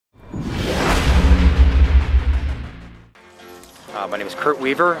My name is Kurt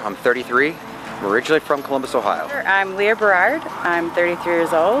Weaver. I'm 33. I'm originally from Columbus, Ohio. I'm Leah Berard. I'm 33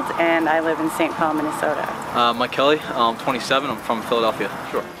 years old and I live in St. Paul, Minnesota. Mike Kelly. I'm 27. I'm from Philadelphia.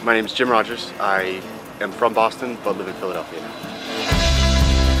 Sure. My name is Jim Rogers. I am from Boston but live in Philadelphia now.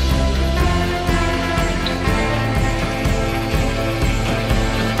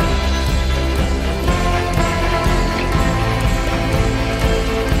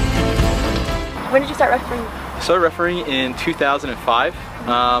 When did you start refereeing? I started refereeing in 2005.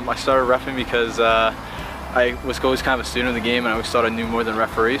 I started refereeing because I was always kind of a student of the game and I always thought I knew more than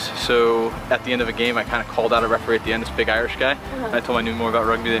referees. So at the end of a game I kind of called out a referee at the end, this big Irish guy. And I told him I knew more about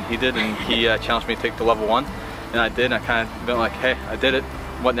rugby than he did, and he challenged me to take the level 1. And I did, and I kind of went like, hey, I did it,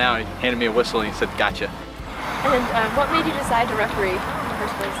 what now? And he handed me a whistle and he said, gotcha. And what made you decide to referee in the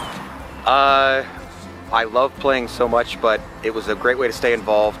first place? I love playing so much, but it was a great way to stay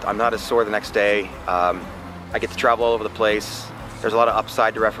involved. I'm not as sore the next day. I get to travel all over the place. There's a lot of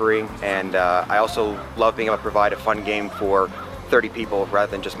upside to refereeing, and I also love being able to provide a fun game for 30 people rather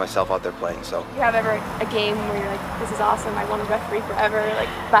than just myself out there playing. So, you have ever a game where you're like, this is awesome, I want to referee forever, like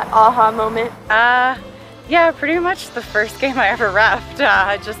that aha moment? Yeah, pretty much the first game I ever refed.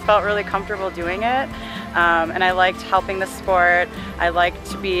 I just felt really comfortable doing it. And I liked helping the sport. I liked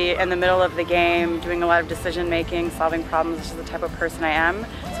to be in the middle of the game, doing a lot of decision making, solving problems, which is the type of person I am.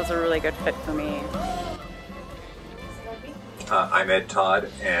 So it's a really good fit for me. I'm Ed Todd,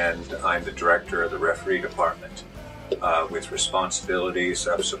 and I'm the director of the referee department with responsibilities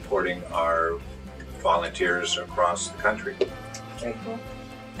of supporting our volunteers across the country. Very cool.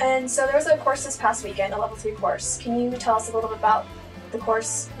 And so there was a course this past weekend, a level 3 course. Can you tell us a little bit about the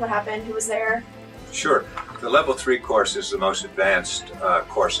course, what happened, who was there? Sure. The level 3 course is the most advanced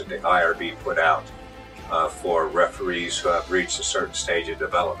course that the IRB put out for referees who have reached a certain stage of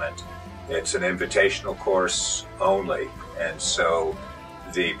development. It's an invitational course only, and so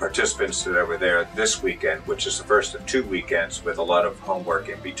the participants that were there this weekend, which is the first of 2 weekends with a lot of homework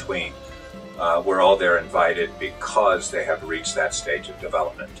in between, were all there invited because they have reached that stage of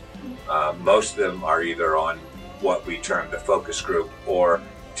development. Most of them are either on what we term the focus group or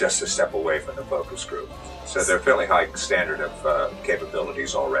just a step away from the focus group. So they're fairly high standard of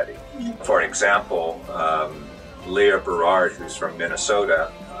capabilities already. For example, Leah Berard, who's from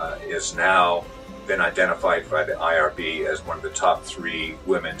Minnesota, is now been identified by the IRB as one of the top 3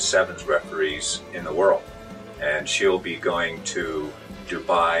 women's sevens referees in the world. And she'll be going to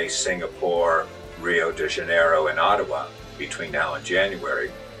Dubai, Singapore, Rio de Janeiro, and Ottawa between now and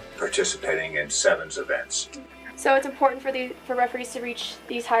January, participating in sevens events. So it's important for referees to reach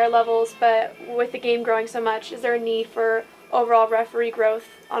these higher levels, but with the game growing so much, is there a need for overall referee growth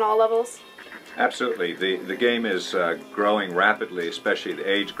on all levels? Absolutely. The game is growing rapidly, especially the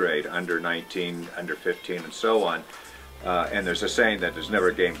age grade, under 19, under 15, and so on. And there's a saying that there's never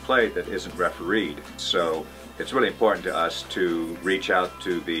a game played that isn't refereed. So it's really important to us to reach out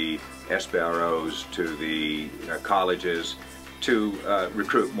to the SBROs, to the colleges, to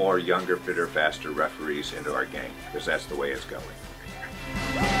recruit more younger, fitter, faster referees into our game, because that's the way it's going.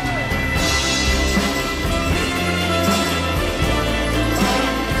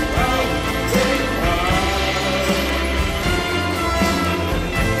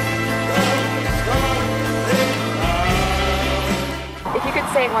 If you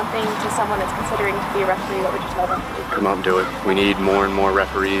could say one thing to someone that's considering to be a referee, what would you tell them? Come out and do it. We need more and more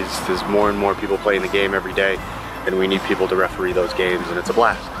referees. There's more and more people playing the game every day, and we need people to referee those games, and it's a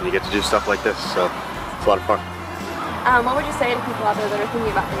blast. And you get to do stuff like this, so it's a lot of fun. What would you say to people out there that are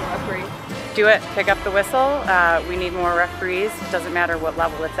thinking about being a referee? Do it, pick up the whistle. We need more referees. It doesn't matter what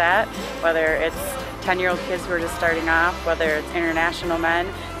level it's at, whether it's 10-year-old kids who are just starting off, whether it's international men,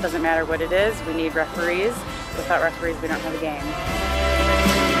 doesn't matter what it is, we need referees. Without referees, we don't have a game.